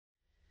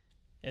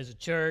As a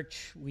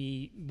church,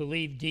 we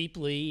believe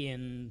deeply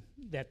in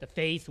that the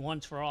faith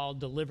once for all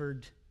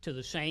delivered to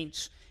the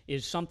saints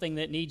is something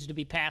that needs to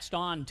be passed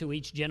on to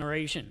each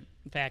generation.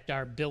 In fact,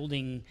 our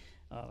building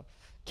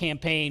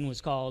campaign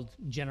was called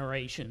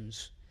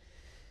Generations.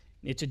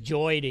 It's a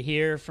joy to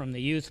hear from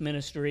the youth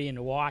ministry and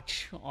to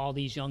watch all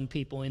these young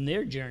people in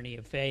their journey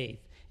of faith.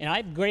 And I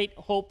have great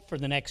hope for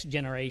the next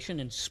generation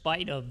in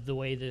spite of the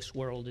way this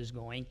world is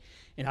going.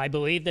 And I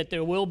believe that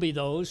there will be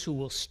those who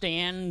will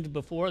stand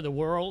before the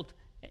world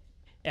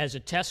as a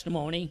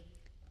testimony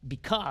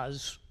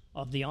because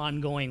of the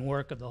ongoing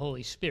work of the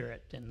Holy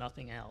Spirit and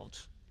nothing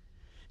else.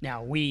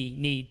 Now, we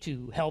need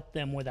to help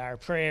them with our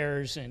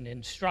prayers and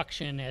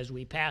instruction as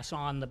we pass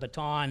on the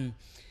baton.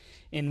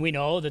 And we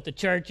know that the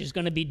church is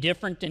going to be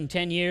different in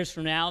 10 years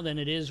from now than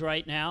it is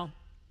right now.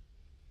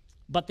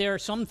 But there are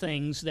some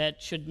things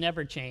that should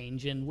never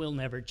change and will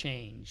never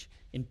change.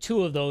 And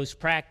two of those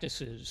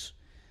practices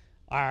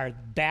are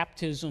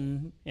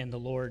baptism and the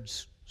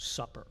Lord's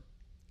Supper.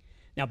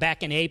 Now,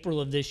 back in April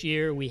of this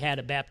year, we had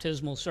a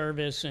baptismal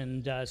service,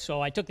 and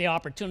so I took the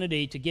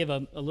opportunity to give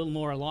a little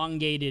more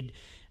elongated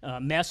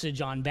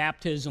message on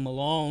baptism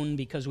alone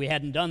because we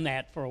hadn't done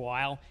that for a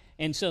while.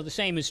 And so the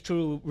same is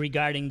true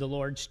regarding the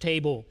Lord's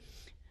table.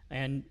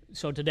 And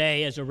so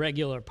today, as a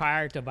regular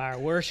part of our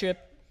worship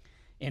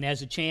and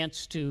as a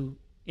chance to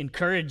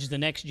encourage the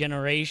next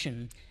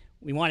generation,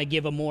 we want to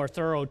give a more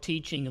thorough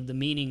teaching of the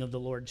meaning of the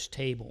Lord's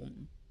table.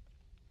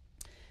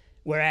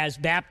 Whereas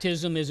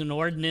baptism is an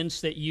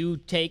ordinance that you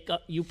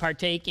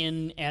partake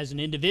in as an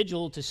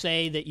individual to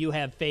say that you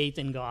have faith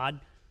in God,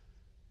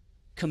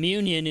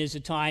 communion is a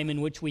time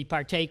in which we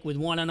partake with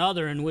one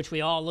another, in which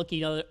we all look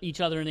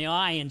each other in the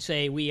eye and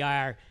say we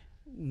are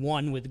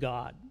one with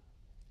God.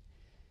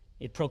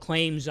 It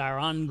proclaims our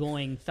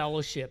ongoing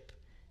fellowship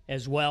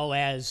as well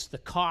as the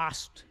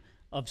cost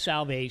of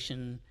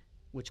salvation,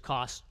 which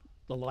cost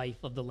the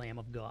life of the Lamb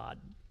of God.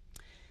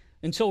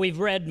 And so we've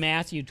read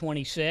Matthew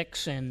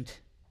 26, and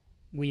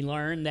we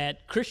learn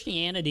that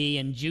Christianity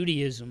and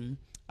Judaism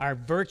are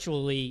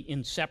virtually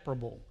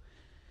inseparable.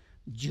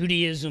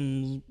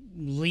 Judaism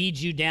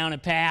leads you down a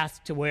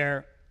path to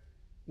where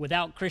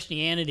without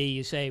Christianity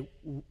you say,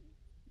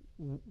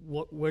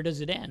 where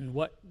does it end?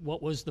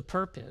 What was the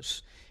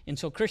purpose? And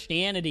so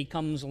Christianity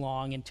comes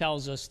along and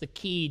tells us the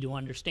key to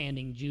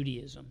understanding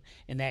Judaism,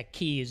 and that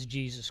key is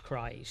Jesus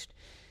Christ.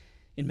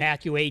 In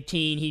Matthew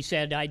 18, he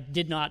said, I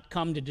did not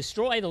come to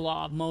destroy the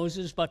law of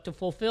Moses, but to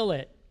fulfill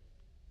it.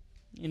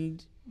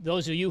 And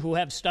those of you who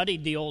have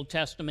studied the Old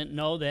Testament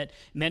know that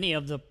many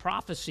of the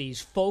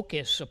prophecies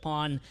focus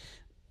upon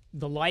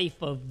the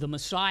life of the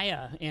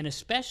Messiah, and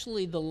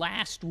especially the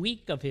last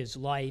week of his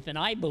life. And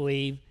I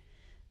believe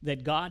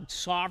that God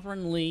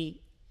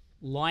sovereignly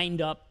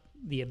lined up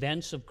the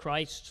events of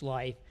Christ's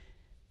life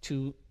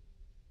to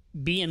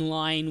be in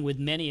line with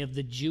many of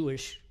the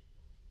Jewish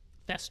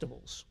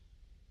festivals.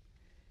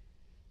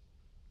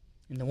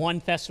 And the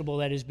one festival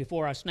that is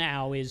before us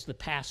now is the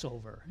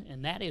Passover.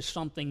 And that is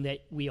something that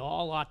we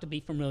all ought to be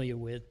familiar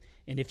with.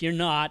 And if you're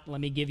not, let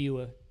me give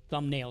you a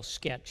thumbnail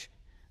sketch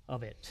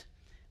of it.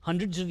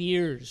 Hundreds of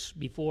years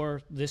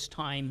before this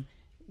time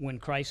when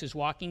Christ is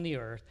walking the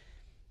earth,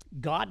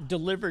 God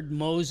delivered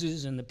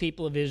Moses and the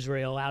people of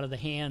Israel out of the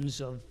hands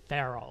of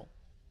Pharaoh.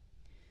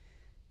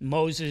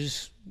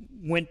 Moses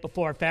went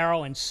before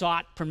Pharaoh and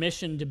sought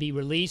permission to be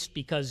released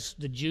because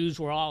the Jews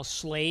were all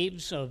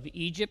slaves of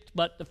Egypt,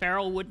 but the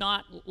Pharaoh would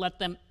not let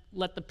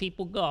the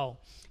people go.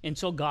 And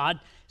so God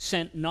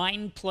sent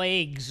 9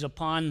 plagues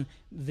upon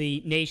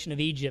the nation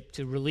of Egypt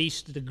to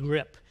release the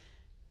grip.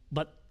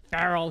 But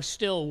Pharaoh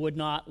still would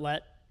not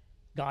let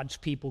God's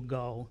people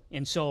go.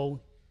 And so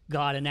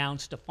God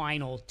announced a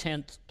final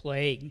 10th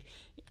plague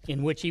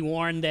in which he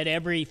warned that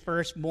every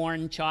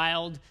firstborn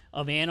child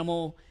of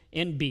animal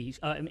and beast,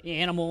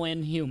 animal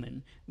and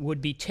human, would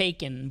be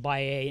taken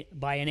by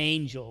an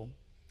angel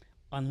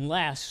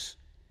unless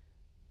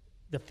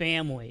the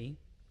family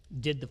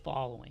did the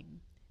following.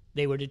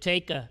 They were to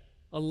take a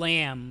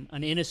lamb,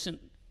 an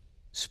innocent,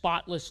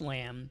 spotless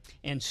lamb,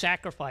 and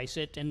sacrifice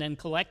it, and then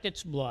collect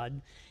its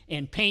blood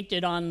and paint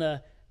it on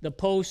the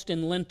post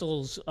and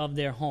lintels of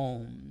their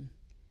home.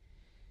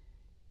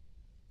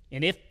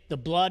 And if the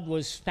blood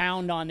was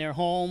found on their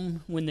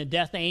home when the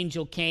death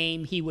angel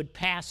came, he would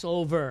pass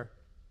over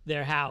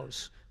their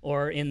house,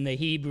 or in the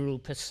Hebrew,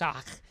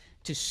 Pesach,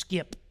 to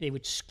skip. They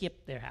would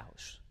skip their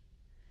house.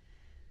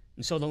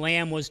 And so the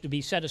lamb was to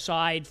be set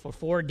aside for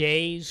 4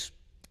 days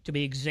to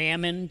be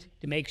examined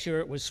to make sure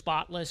it was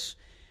spotless.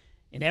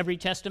 And every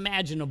test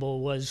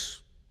imaginable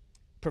was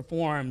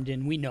performed.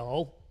 And we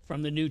know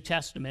from the New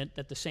Testament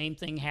that the same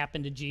thing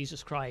happened to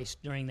Jesus Christ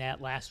during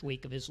that last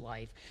week of his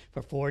life.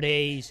 For 4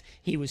 days,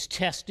 he was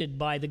tested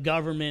by the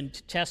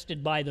government,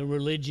 tested by the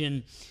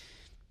religion,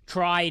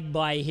 tried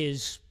by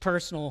his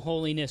personal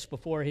holiness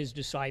before his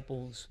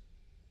disciples,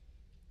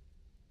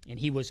 and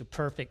he was a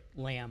perfect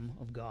Lamb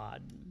of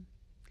God.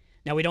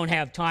 Now, we don't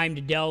have time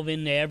to delve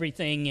into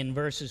everything in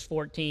verses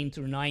 14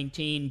 through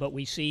 19, but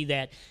we see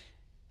that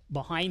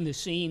behind the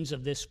scenes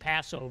of this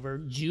Passover,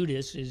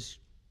 Judas is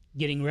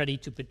getting ready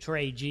to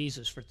betray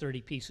Jesus for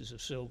 30 pieces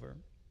of silver.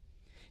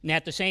 And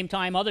at the same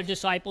time, other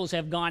disciples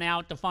have gone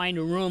out to find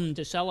a room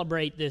to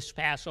celebrate this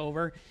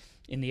Passover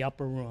in the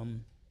upper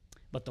room.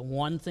 But the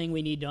one thing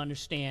we need to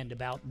understand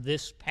about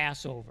this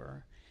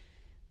Passover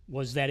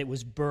was that it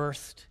was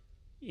birthed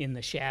in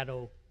the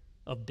shadow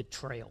of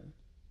betrayal.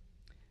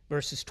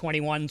 Verses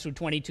 21 through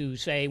 22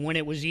 say, "When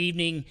it was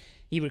evening,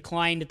 he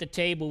reclined at the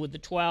table with the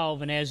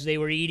 12, and as they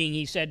were eating,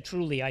 he said,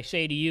 'Truly, I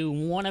say to you,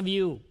 one of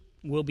you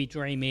will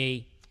betray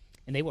me.'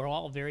 And they were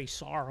all very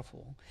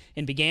sorrowful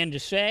and began to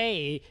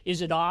say,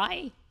 'Is it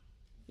I?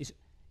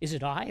 Is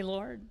it I,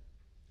 Lord?'"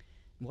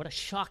 What a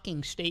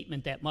shocking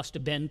statement that must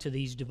have been to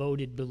these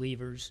devoted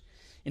believers.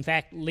 In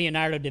fact,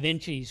 Leonardo da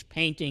Vinci's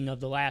painting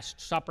of the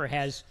Last Supper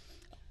has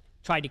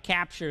tried to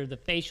capture the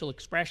facial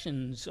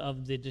expressions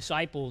of the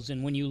disciples.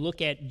 And when you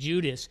look at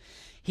Judas,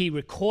 he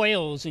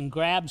recoils and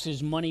grabs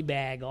his money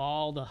bag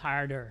all the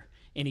harder,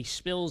 and he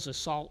spills a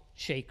salt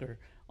shaker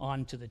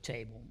onto the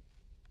table.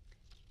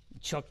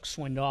 Chuck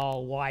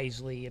Swindoll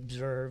wisely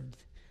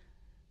observed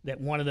that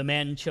one of the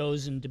men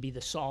chosen to be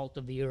the salt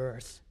of the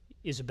earth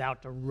is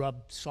about to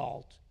rub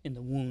salt in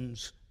the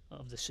wounds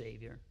of the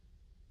Savior.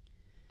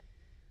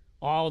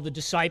 All the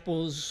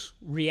disciples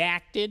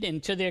reacted,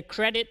 and to their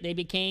credit, they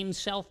became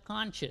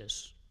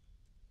self-conscious.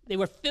 They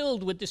were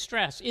filled with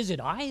distress. "Is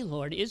it I,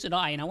 Lord? Is it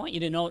I?" And I want you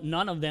to note,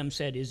 none of them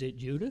said, "Is it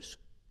Judas?"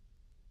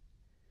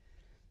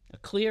 A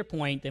clear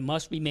point that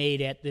must be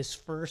made at this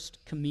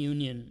first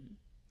communion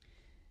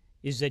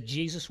is that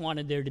Jesus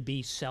wanted there to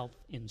be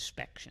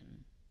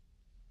self-inspection.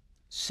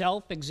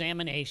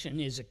 Self-examination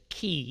is a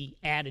key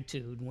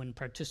attitude when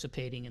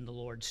participating in the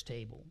Lord's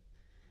table.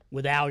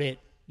 Without it,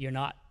 you're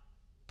not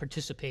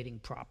participating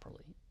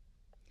properly.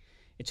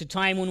 It's a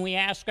time when we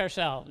ask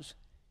ourselves,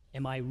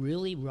 am I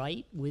really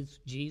right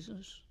with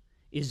Jesus?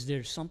 Is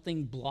there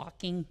something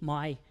blocking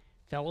my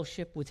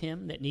fellowship with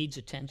him that needs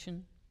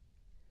attention?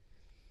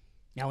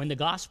 Now, in the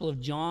Gospel of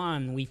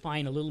John, we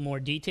find a little more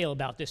detail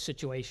about this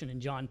situation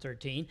in John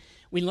 13.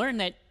 We learn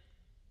that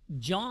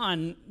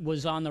John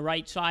was on the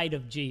right side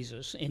of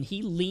Jesus, and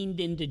he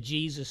leaned into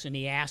Jesus and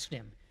he asked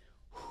him,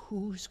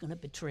 "Who's going to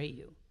betray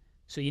you?"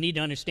 So you need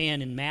to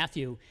understand, in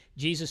Matthew,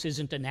 Jesus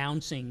isn't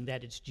announcing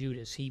that it's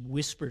Judas. He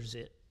whispers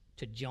it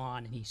to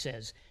John, and he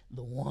says,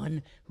 "The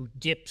one who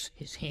dips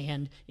his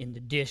hand in the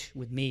dish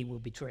with me will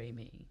betray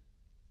me."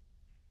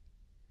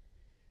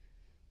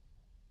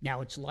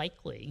 Now, it's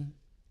likely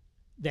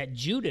that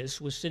Judas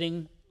was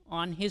sitting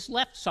on his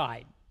left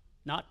side,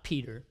 not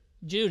Peter,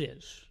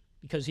 Judas,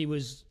 because he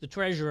was the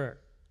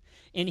treasurer.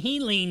 And he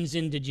leans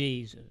into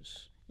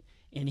Jesus,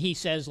 and he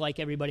says, like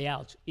everybody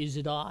else, "Is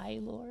it I,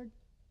 Lord?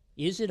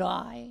 Is it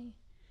I?"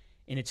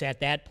 And it's at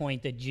that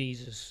point that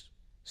Jesus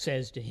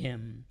says to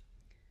him,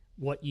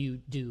 "What you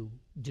do,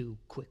 do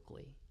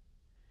quickly."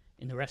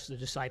 And the rest of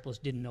the disciples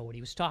didn't know what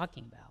he was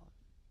talking about.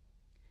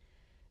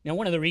 Now,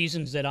 one of the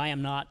reasons that I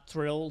am not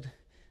thrilled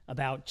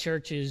about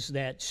churches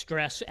that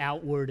stress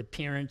outward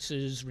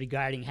appearances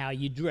regarding how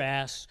you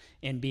dress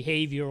and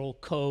behavioral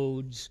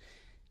codes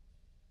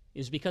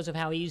is because of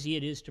how easy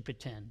it is to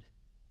pretend.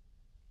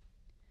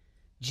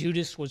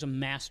 Judas was a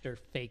master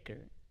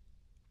faker.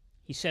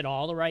 He said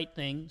all the right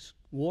things,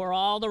 wore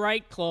all the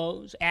right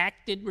clothes,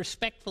 acted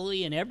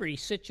respectfully in every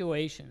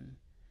situation.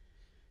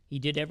 He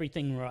did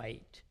everything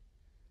right,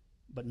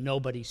 but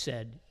nobody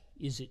said,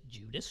 "Is it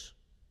Judas?"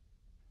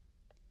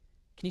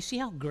 Can you see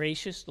how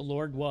gracious the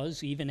Lord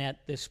was even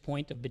at this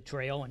point of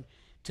betrayal and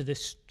to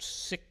this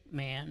sick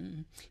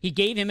man? He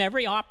gave him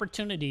every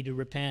opportunity to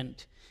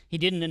repent. He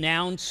didn't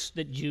announce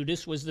that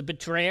Judas was the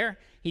betrayer.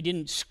 He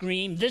didn't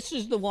scream, "This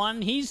is the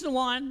one, he's the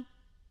one."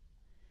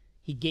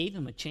 He gave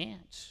him a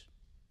chance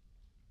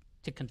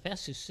to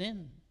confess his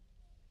sin,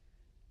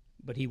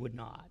 but he would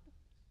not.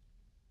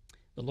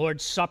 The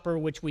Lord's Supper,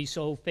 which we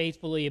so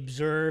faithfully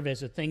observe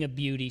as a thing of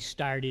beauty,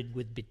 started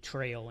with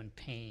betrayal and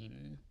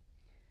pain.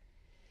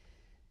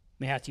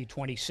 Matthew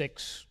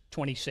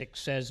 26:26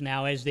 says,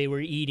 "Now as they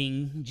were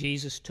eating,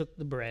 Jesus took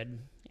the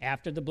bread,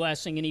 after the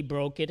blessing, and he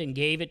broke it and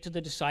gave it to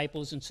the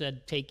disciples and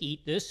said, 'Take,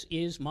 eat, this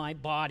is my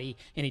body.'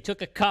 And he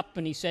took a cup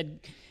and he said,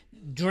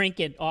 'Drink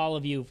it, all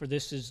of you, for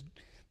this is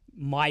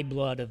my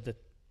blood of the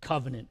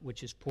covenant,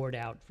 which is poured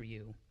out for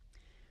you.'"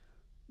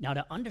 Now,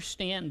 to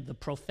understand the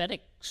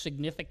prophetic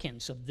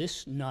significance of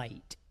this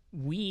night,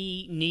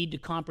 we need to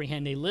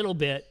comprehend a little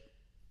bit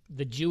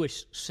the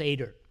Jewish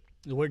Seder.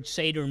 The word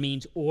Seder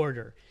means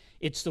order.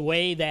 It's the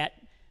way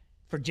that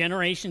for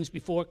generations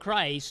before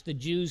Christ, the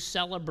Jews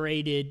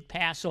celebrated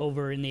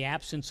Passover in the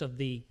absence of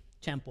the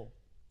temple.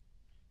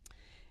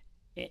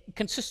 It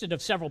consisted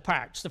of several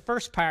parts. The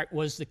first part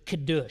was the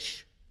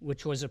Kiddush,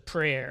 which was a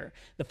prayer.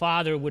 The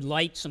father would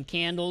light some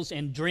candles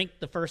and drink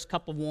the first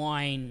cup of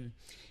wine.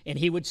 And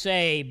he would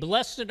say,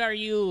 "Blessed are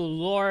you,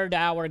 Lord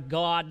our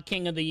God,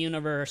 King of the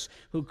universe,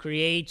 who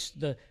creates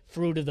the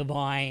fruit of the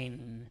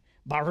vine.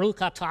 Baruch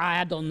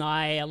atah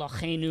Adonai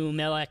Eloheinu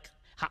melech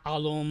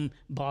ha'olam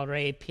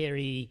barei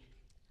peri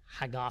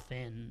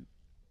hagafen."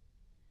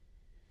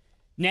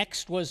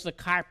 Next was the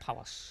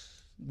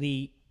karpalos.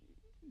 The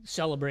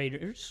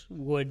celebrators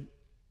would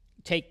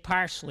take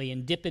parsley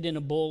and dip it in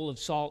a bowl of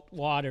salt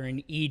water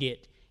and eat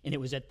it. And it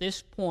was at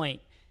this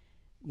point,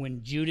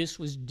 when Judas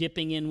was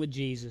dipping in with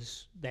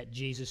Jesus, that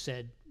Jesus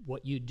said,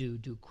 what you do,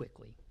 do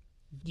quickly.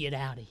 Get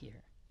out of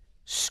here.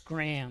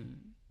 Scram.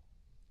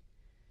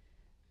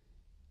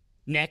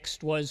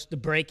 Next was the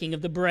breaking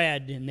of the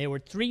bread, and there were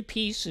 3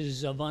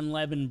 pieces of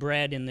unleavened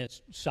bread in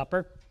this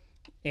supper,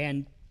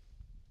 and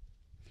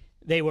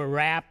they were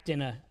wrapped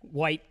in a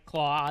white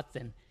cloth,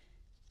 and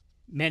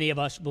many of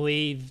us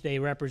believe they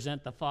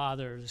represent the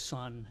Father, the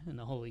Son, and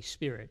the Holy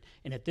Spirit.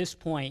 And at this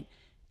point,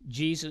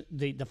 Jesus,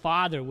 the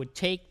Father would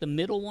take the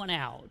middle one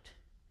out,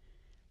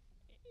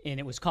 and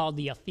it was called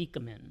the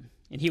afikomen,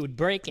 and he would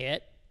break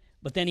it,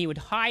 but then he would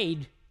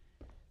hide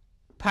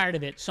part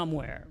of it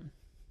somewhere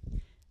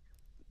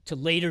to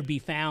later be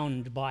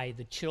found by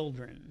the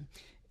children.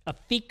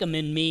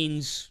 Afikomen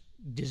means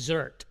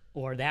dessert,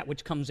 or that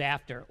which comes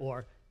after,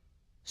 or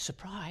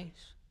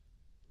surprise.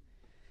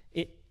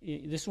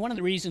 This is one of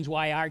the reasons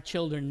why our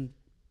children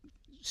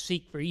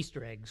seek for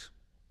Easter eggs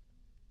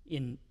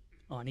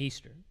on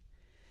Easter.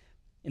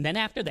 And then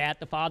after that,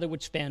 the Father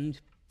would spend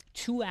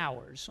 2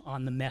 hours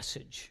on the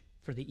message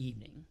for the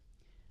evening.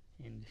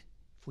 And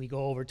if we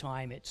go over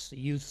time, it's the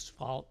youth's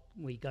fault.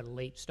 We got a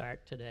late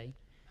start today.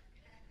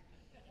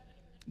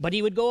 But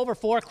he would go over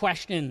 4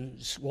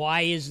 questions.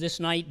 Why is this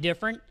night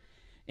different?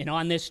 And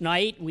on this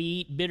night, we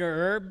eat bitter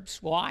herbs.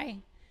 Why?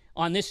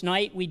 On this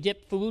night, we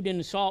dip food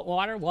in salt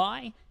water.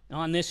 Why? And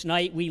on this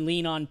night, we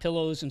lean on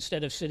pillows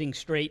instead of sitting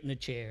straight in the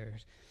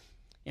chairs.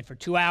 And for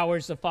 2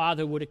 hours, the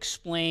Father would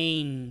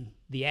explain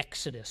the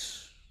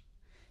Exodus.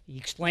 He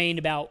explained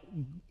about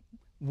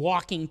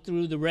walking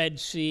through the Red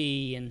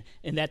Sea,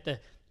 and that the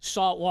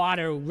salt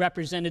water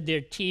represented their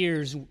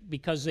tears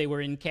because they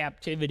were in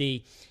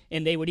captivity,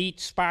 and they would eat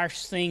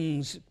sparse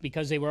things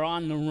because they were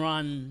on the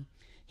run.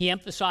 He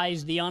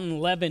emphasized the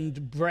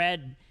unleavened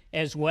bread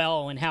as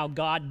well, and how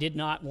God did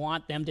not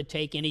want them to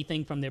take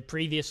anything from their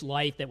previous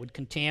life that would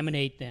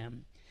contaminate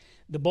them.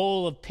 The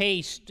bowl of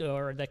paste,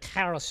 or the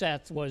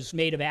karoseth, was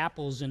made of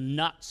apples and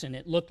nuts, and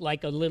it looked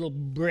like a little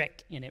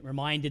brick, and it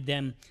reminded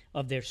them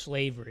of their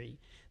slavery.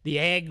 The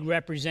egg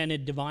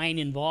represented divine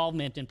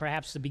involvement and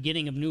perhaps the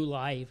beginning of new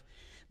life.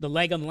 The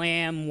leg of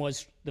lamb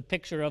was the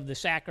picture of the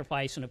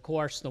sacrifice, and of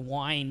course the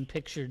wine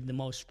pictured the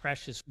most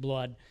precious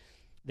blood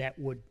that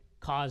would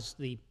cause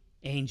the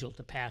angel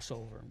to pass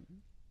over.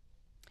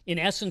 In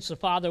essence, the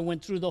Father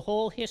went through the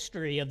whole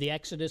history of the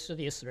Exodus of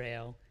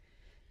Israel,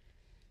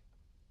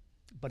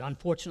 but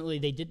unfortunately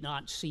they did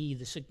not see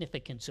the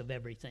significance of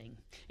everything.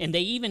 And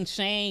they even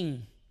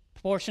sang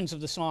portions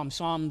of the Psalms.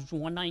 Psalms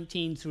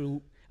 113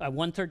 through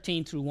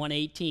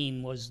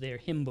 118 was their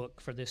hymn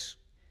book for this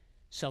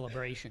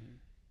celebration.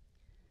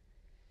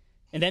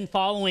 And then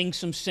following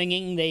some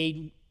singing,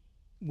 they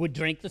would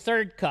drink the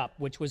 3rd cup,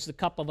 which was the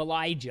cup of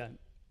Elijah,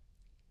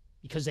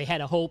 because they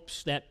had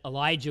hopes that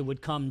Elijah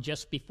would come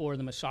just before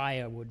the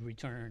Messiah would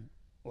return,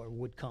 or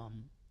would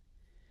come.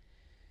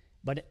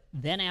 But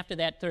then after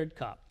that 3rd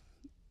cup,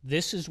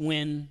 this is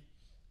when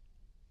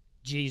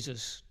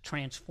Jesus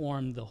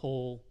transformed the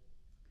whole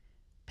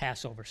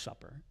Passover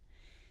supper.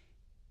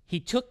 He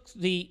took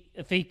the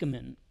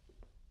afikomen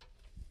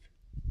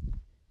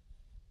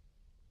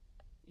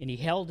and he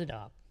held it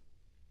up.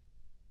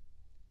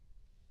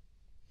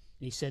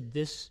 And he said,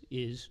 "This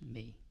is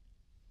me.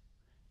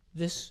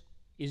 This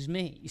is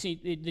me." You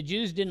see, the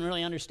Jews didn't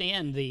really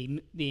understand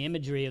the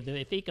imagery of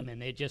the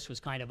afikomen. It just was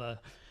kind of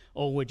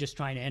we're just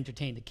trying to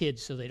entertain the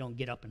kids so they don't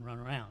get up and run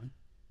around.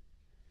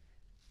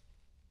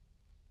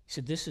 He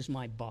said, "This is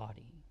my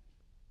body."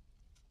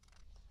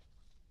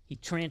 He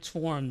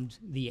transformed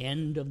the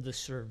end of the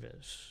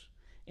service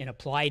and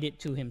applied it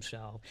to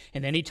himself.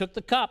 And then he took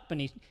the cup and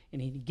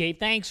he gave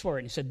thanks for it.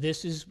 And he said,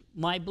 "This is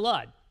my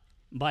blood."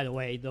 And by the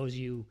way, those of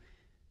you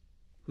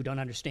who don't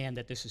understand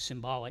that this is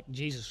symbolic,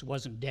 Jesus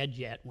wasn't dead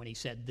yet when he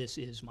said, "This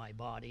is my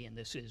body and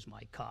this is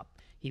my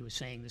cup." He was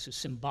saying this is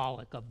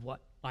symbolic of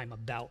what I'm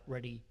about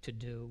ready to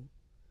do.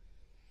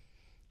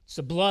 It's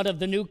the blood of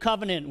the new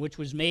covenant, which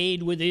was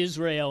made with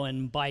Israel,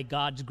 and by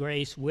God's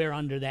grace, we're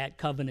under that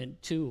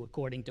covenant too.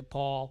 According to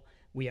Paul,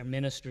 we are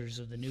ministers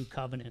of the new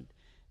covenant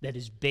that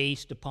is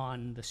based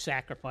upon the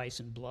sacrifice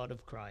and blood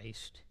of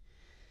Christ.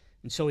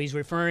 And so he's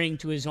referring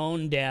to his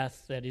own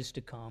death that is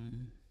to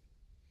come.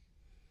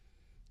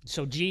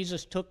 So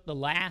Jesus took the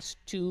last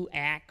 2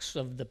 acts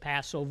of the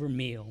Passover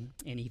meal,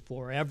 and he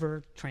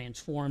forever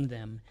transformed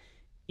them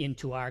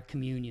into our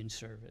communion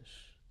service.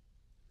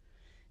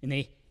 And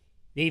they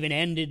even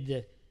ended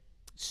the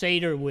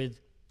Seder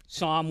with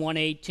Psalm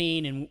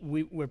 118, and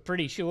we're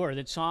pretty sure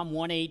that Psalm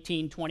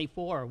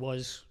 118:24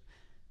 was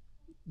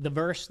the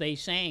verse they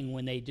sang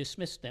when they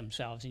dismissed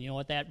themselves. And you know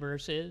what that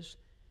verse is?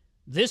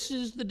 "This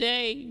is the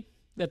day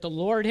that the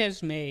Lord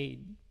has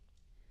made.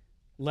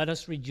 Let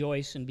us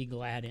rejoice and be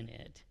glad in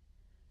it."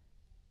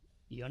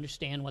 Do you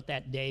understand what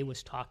that day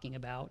was talking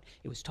about?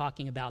 It was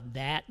talking about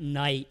that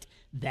night,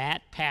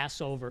 that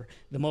Passover,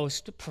 the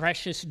most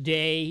precious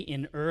day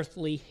in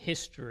earthly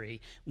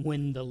history,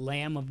 when the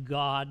Lamb of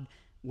God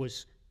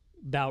was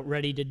about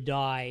ready to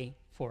die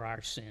for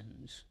our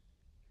sins.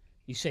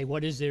 You say,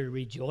 what is there to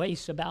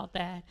rejoice about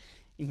that?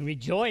 You can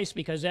rejoice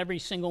because every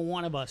single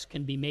one of us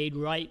can be made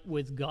right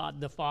with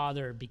God the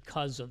Father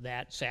because of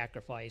that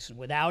sacrifice. And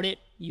without it,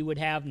 you would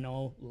have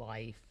no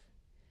life.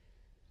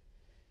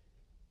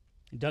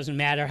 It doesn't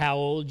matter how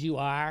old you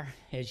are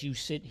as you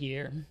sit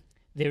here.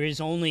 There is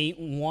only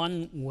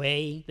one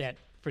way that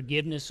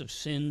forgiveness of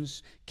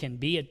sins can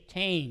be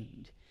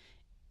attained.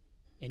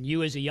 And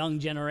you as a young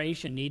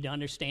generation need to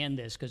understand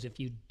this, because if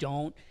you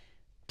don't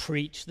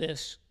preach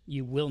this,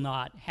 you will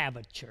not have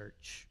a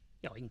church.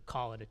 You can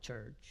call it a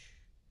church.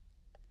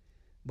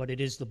 But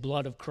it is the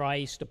blood of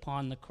Christ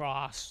upon the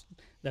cross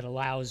that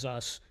allows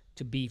us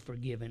to be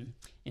forgiven.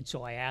 And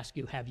so I ask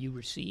you, have you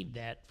received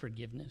that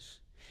forgiveness?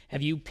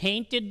 Have you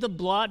painted the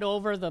blood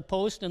over the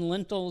post and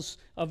lintels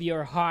of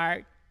your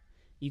heart?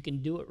 You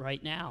can do it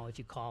right now if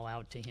you call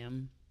out to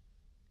him.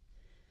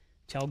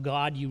 Tell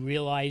God you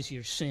realize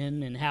your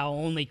sin and how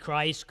only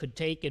Christ could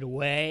take it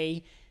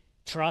away.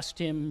 Trust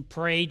him,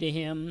 pray to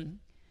him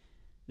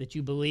that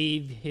you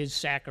believe his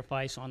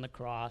sacrifice on the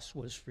cross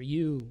was for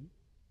you.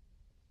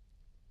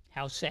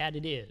 How sad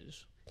it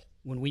is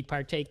when we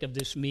partake of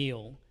this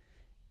meal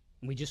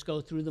and we just go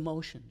through the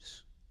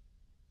motions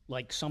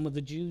like some of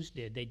the Jews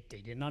did. They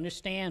didn't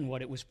understand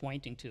what it was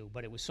pointing to,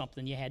 but it was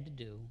something you had to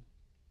do.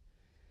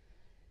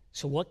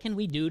 So what can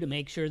we do to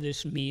make sure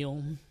this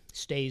meal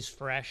stays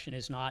fresh and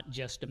is not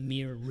just a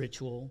mere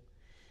ritual?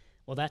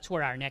 Well, that's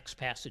where our next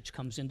passage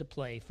comes into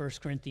play, 1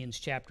 Corinthians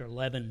chapter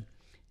 11.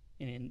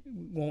 And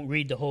won't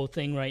read the whole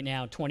thing right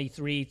now,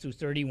 23 through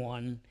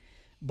 31.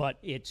 But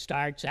it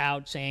starts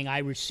out saying,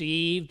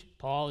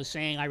 Paul is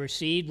saying, I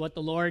received what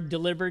the Lord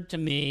delivered to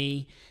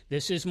me.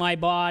 This is my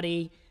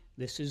body.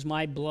 This is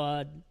my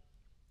blood.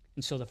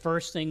 And so the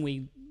first thing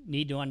we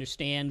need to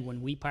understand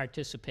when we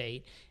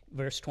participate,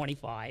 verse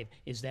 25,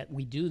 is that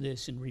we do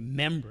this in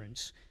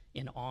remembrance,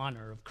 in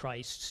honor of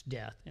Christ's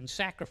death and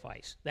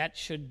sacrifice. That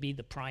should be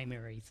the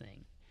primary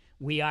thing.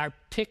 We are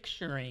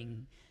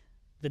picturing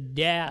the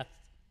death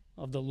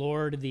of the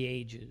Lord of the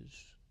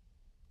ages.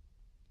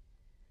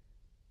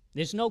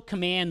 There's no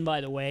command,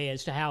 by the way,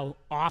 as to how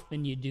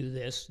often you do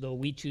this, though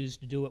we choose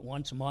to do it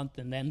once a month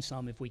and then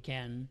some if we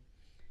can.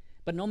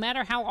 But no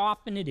matter how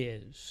often it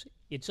is,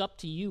 it's up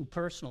to you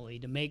personally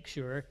to make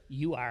sure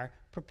you are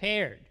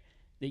prepared,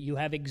 that you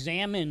have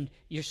examined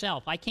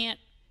yourself. I can't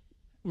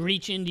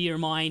reach into your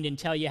mind and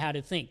tell you how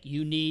to think.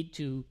 You need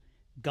to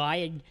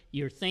guide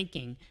your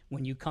thinking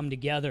when you come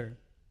together.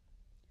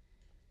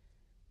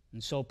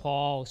 And so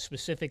Paul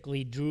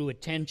specifically drew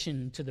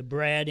attention to the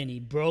bread, and he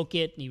broke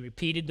it, and he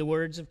repeated the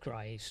words of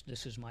Christ,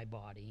 this is my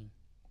body.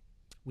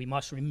 We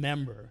must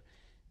remember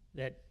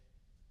that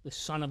the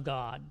Son of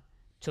God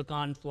took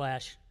on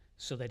flesh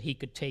so that he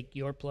could take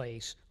your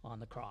place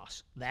on the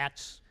cross.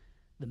 That's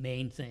the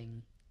main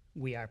thing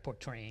we are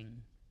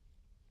portraying.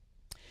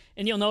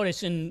 And you'll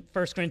notice in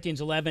 1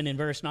 Corinthians 11 and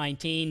verse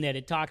 19 that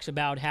it talks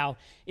about how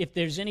if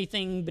there's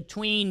anything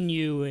between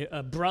you,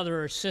 a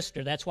brother or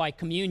sister, that's why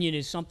communion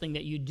is something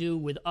that you do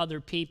with other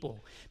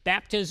people.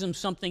 Baptism is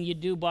something you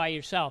do by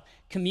yourself.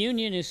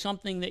 Communion is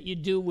something that you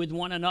do with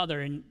one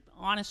another. And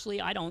honestly,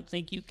 I don't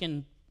think you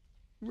can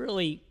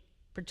really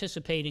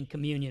participate in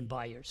communion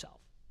by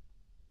yourself.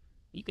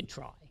 You can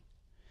try.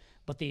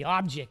 But the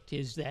object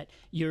is that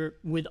you're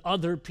with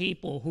other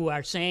people who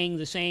are saying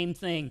the same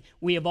thing.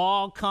 We have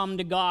all come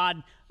to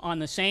God on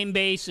the same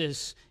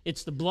basis.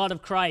 It's the blood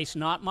of Christ,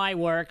 not my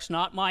works,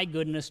 not my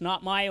goodness,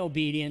 not my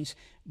obedience,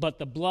 but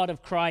the blood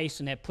of Christ,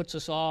 and that puts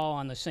us all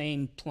on the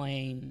same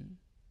plane.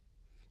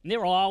 And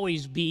there will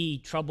always be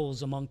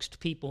troubles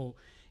amongst people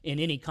in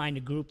any kind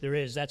of group there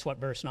is. That's what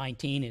verse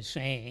 19 is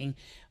saying.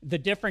 The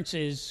difference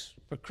is,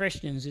 for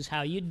Christians, is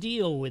how you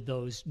deal with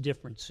those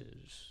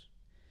differences.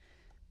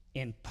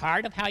 And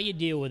part of how you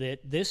deal with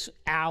it, this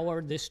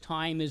hour, this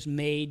time is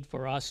made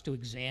for us to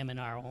examine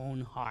our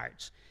own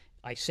hearts.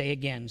 I say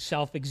again,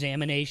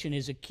 self-examination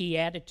is a key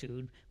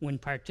attitude when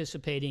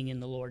participating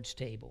in the Lord's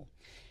table.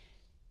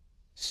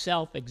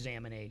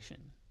 Self-examination.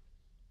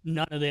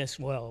 None of this,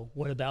 well,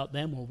 what about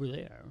them over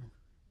there?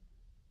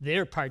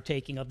 They're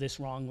partaking of this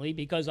wrongly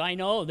because I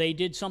know they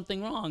did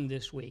something wrong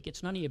this week.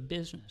 It's none of your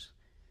business.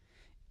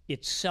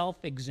 It's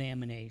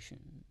self-examination.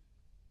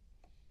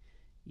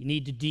 You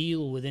need to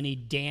deal with any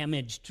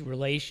damaged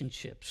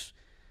relationships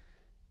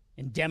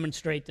and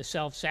demonstrate the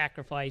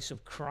self-sacrifice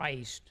of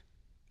Christ,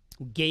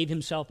 who gave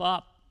himself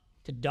up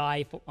to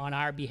die on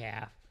our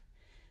behalf.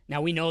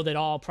 Now, we know that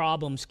all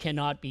problems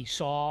cannot be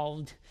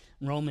solved.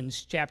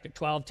 Romans chapter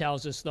 12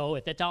 tells us, though,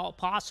 if it's all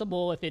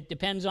possible, if it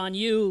depends on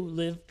you,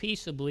 live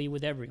peaceably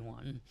with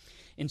everyone.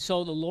 And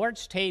so the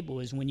Lord's table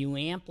is when you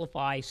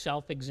amplify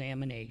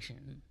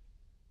self-examination.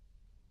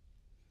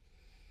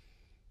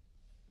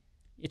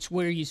 It's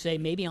where you say,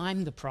 maybe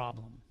I'm the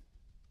problem,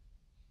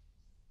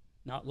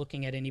 not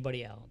looking at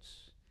anybody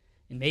else.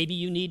 And maybe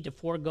you need to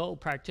forego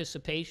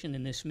participation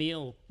in this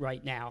meal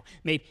right now.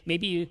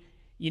 Maybe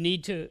you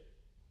need to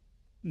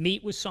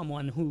meet with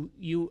someone who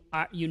you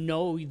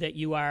know that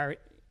you are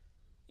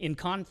in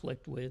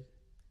conflict with.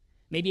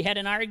 Maybe you had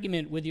an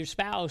argument with your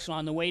spouse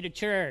on the way to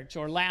church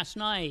or last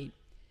night.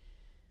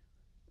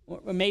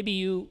 Or maybe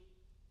you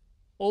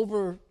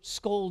over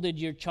scolded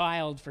your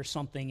child for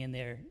something and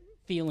their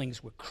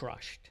feelings were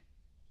crushed.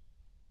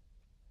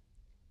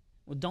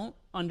 Well, don't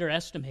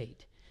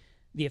underestimate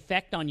the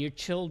effect on your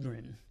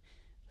children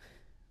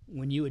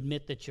when you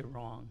admit that you're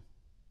wrong.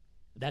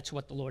 That's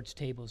what the Lord's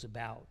table is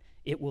about.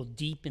 It will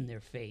deepen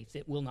their faith.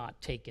 It will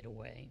not take it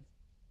away.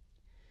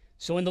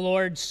 So in the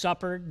Lord's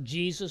Supper,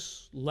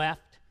 Jesus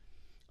left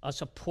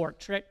us a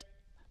portrait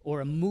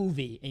or a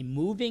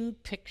moving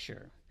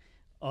picture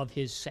of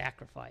his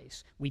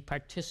sacrifice. We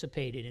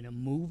participated in a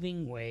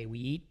moving way. We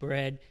eat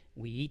bread,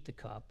 we eat the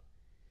cup.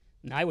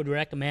 And I would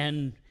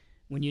recommend,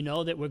 when you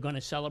know that we're going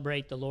to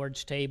celebrate the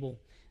Lord's table,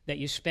 that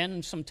you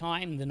spend some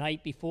time the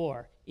night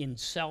before in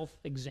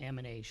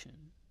self-examination.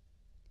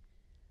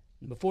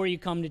 And before you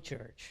come to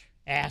church,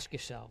 ask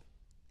yourself,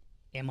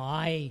 am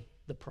I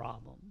the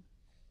problem?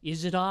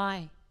 Is it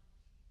I?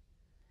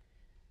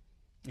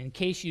 In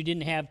case you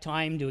didn't have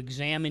time to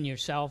examine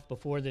yourself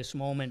before this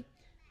moment,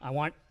 I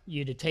want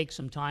you to take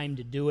some time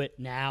to do it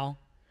now.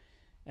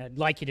 I'd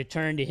like you to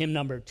turn to hymn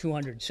number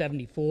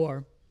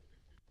 274,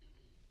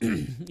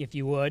 if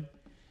you would,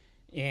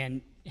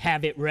 and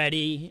have it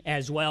ready,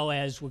 as well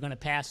as we're going to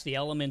pass the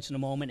elements in a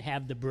moment,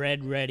 have the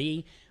bread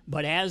ready.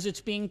 But as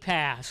it's being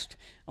passed,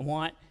 I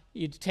want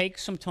you to take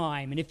some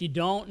time. And if you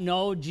don't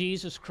know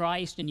Jesus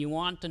Christ and you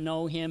want to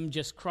know him,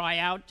 just cry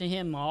out to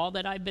him all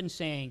that I've been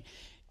saying.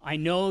 I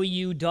know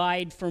you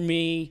died for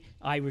me.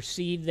 I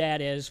receive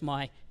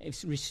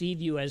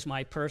you as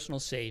my personal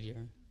Savior.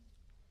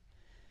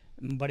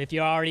 But if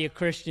you're already a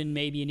Christian,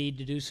 maybe you need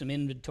to do some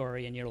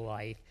inventory in your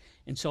life.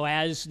 And so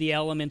as the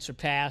elements are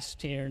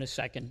passed here in a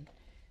second,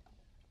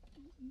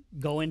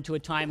 go into a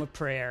time of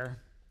prayer,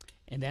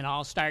 and then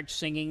I'll start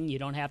singing. You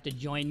don't have to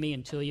join me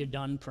until you're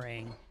done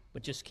praying,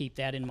 but just keep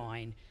that in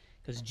mind,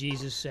 because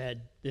Jesus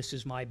said, "This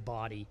is my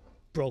body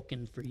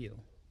broken for you."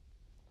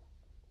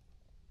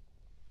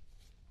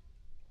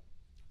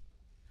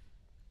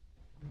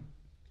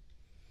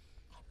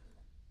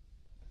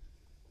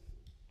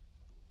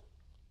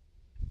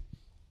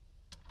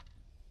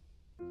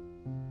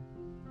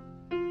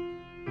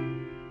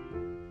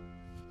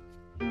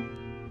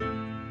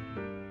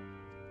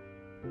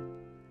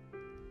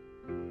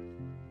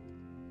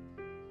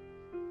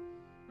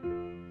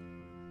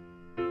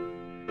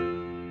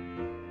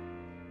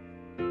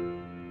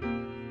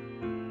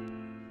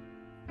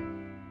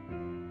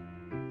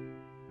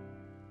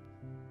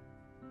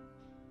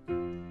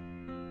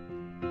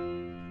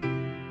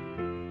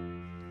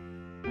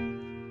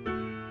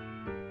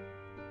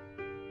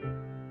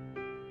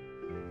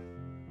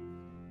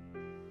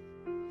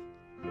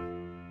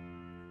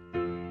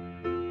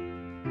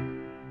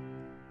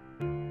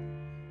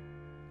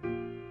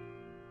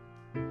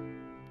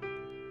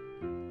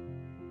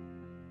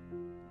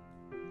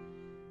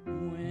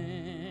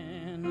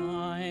 When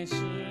I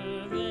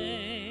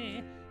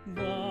survey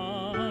the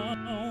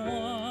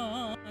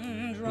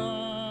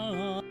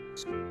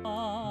wondrous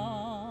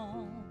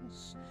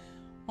cross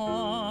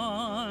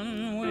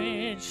on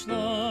which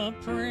the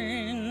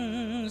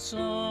Prince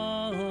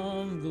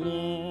of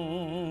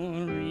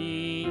Glory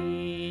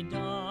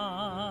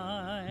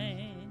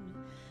died,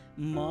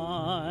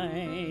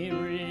 my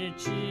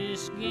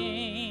richest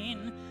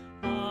gain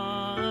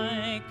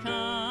I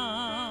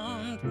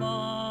count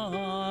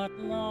but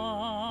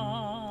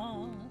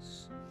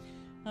loss,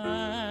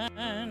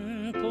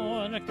 and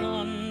put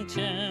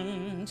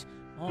content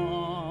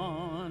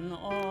on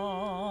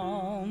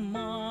all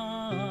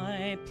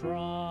my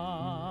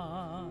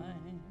pride.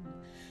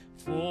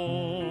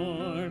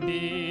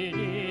 Forbid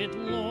it,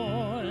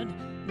 Lord,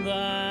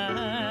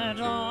 that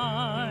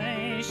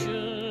I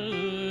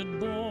should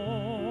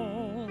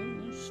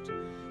boast,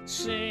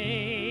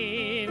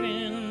 save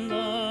in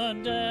the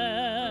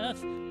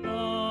death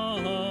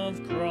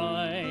of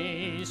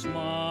Christ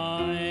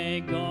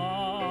my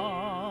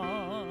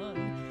God.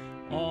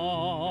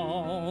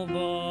 All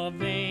the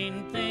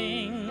vain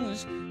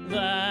things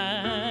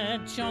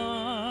that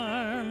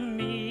charm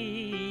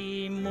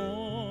me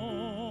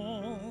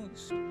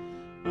most,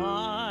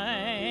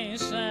 I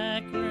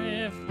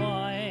sacrifice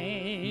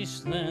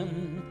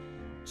them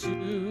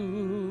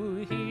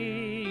to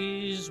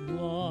his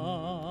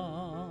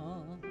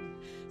blood.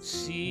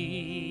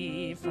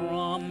 See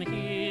from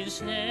his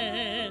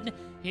head,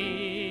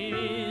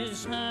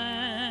 his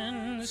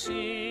hands,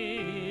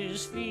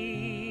 his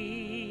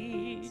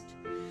feet,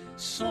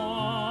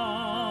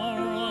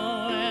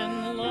 sorrow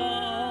and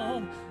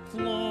love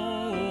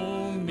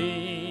flow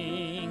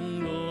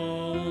mingled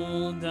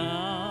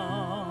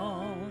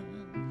down.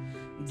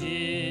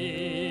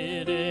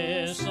 Did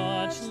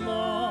such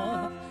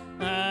love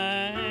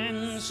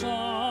and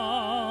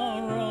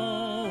sorrow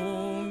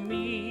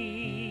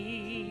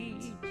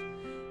meet,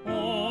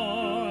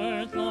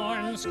 or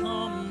thorns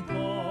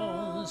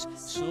compose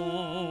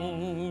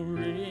so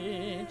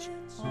rich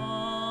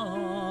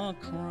a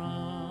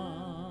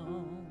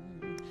crown?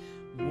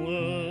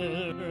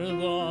 Were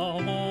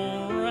the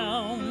whole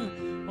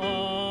realm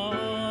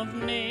of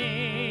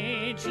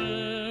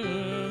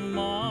nature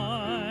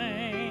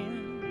mine,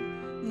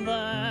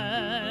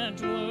 that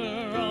were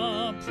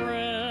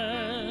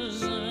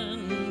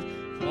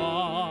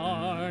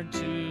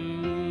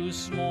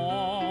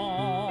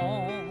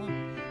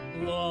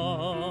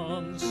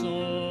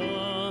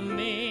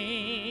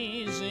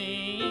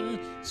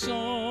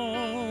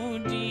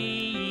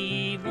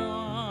divine,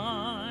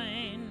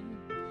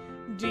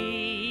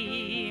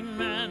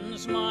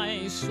 demands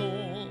my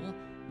soul,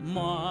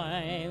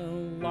 my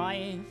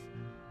life,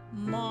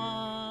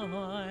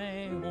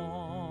 my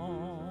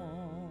all.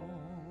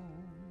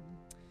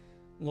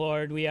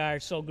 Lord, we are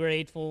so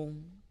grateful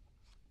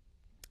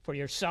for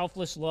your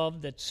selfless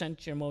love that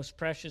sent your most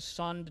precious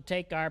Son to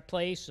take our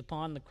place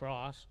upon the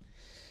cross.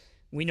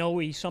 We know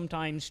we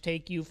sometimes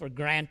take you for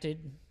granted,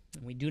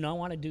 and we do not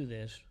want to do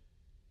this.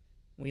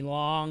 We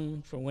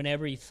long for when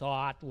every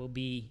thought will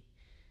be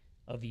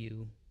of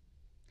you.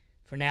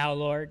 For now,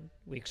 Lord,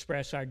 we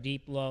express our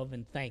deep love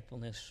and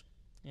thankfulness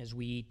as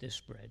we eat this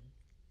bread.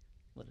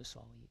 Let us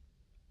all eat.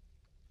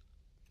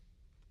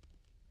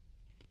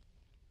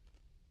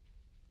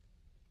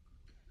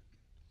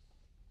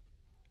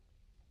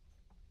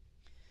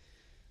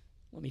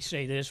 Let me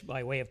say this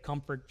by way of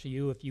comfort to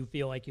you if you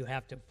feel like you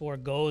have to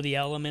forego the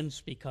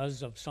elements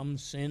because of some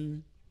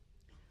sin.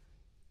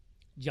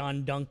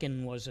 John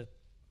Duncan was a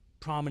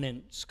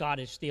prominent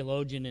Scottish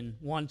theologian, and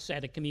once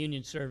at a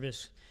communion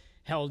service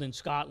held in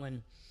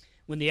Scotland,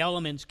 when the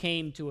elements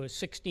came to a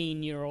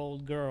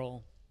 16-year-old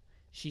girl,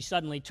 she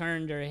suddenly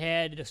turned her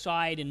head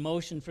aside and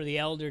motioned for the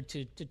elder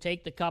to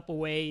take the cup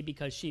away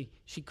because she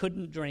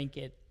couldn't drink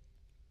it.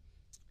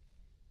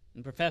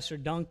 And Professor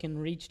Duncan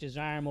reached his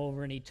arm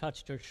over and he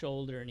touched her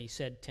shoulder and he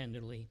said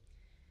tenderly,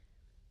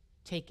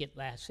 "Take it,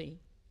 lassie.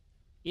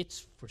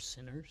 It's for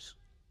sinners.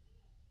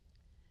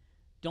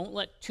 Don't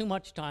let too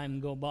much time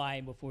go by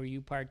before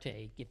you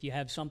partake. If you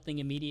have something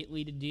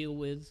immediately to deal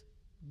with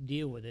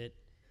it.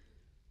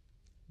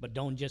 But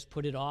don't just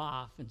put it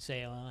off and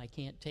say, oh, I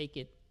can't take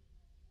it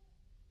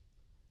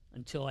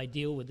until I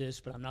deal with this,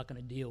 but I'm not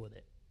going to deal with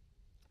it.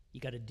 You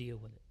got to deal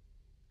with it.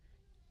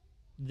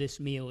 This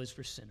meal is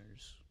for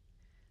sinners."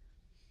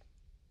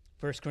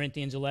 1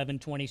 Corinthians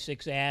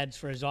 11:26 adds,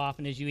 "For as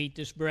often as you eat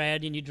this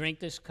bread and you drink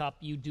this cup,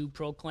 you do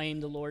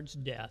proclaim the Lord's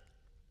death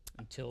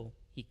until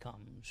he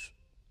comes."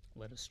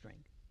 Let us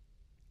drink.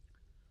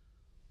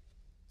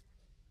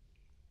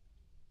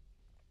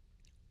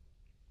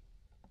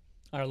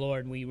 Our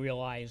Lord, we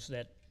realize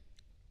that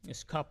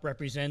this cup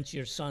represents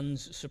your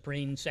Son's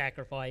supreme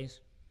sacrifice.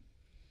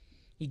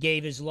 He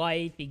gave his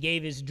life, he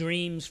gave his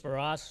dreams for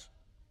us.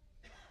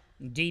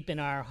 And deep in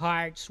our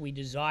hearts, we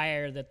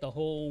desire that the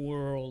whole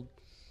world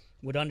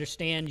would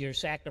understand your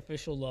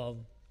sacrificial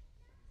love.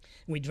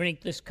 We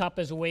drink this cup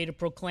as a way to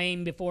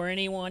proclaim before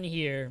anyone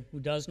here who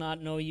does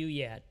not know you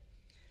yet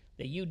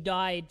that you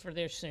died for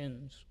their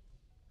sins.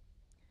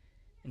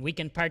 And we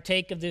can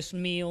partake of this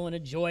meal in a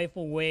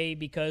joyful way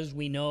because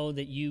we know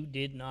that you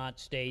did not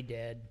stay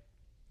dead.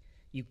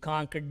 You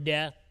conquered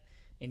death,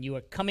 and you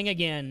are coming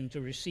again to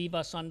receive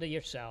us unto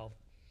yourself.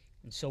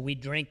 And so we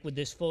drink with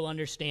this full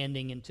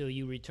understanding until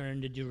you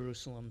return to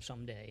Jerusalem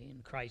someday.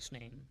 In Christ's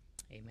name,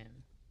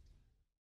 amen.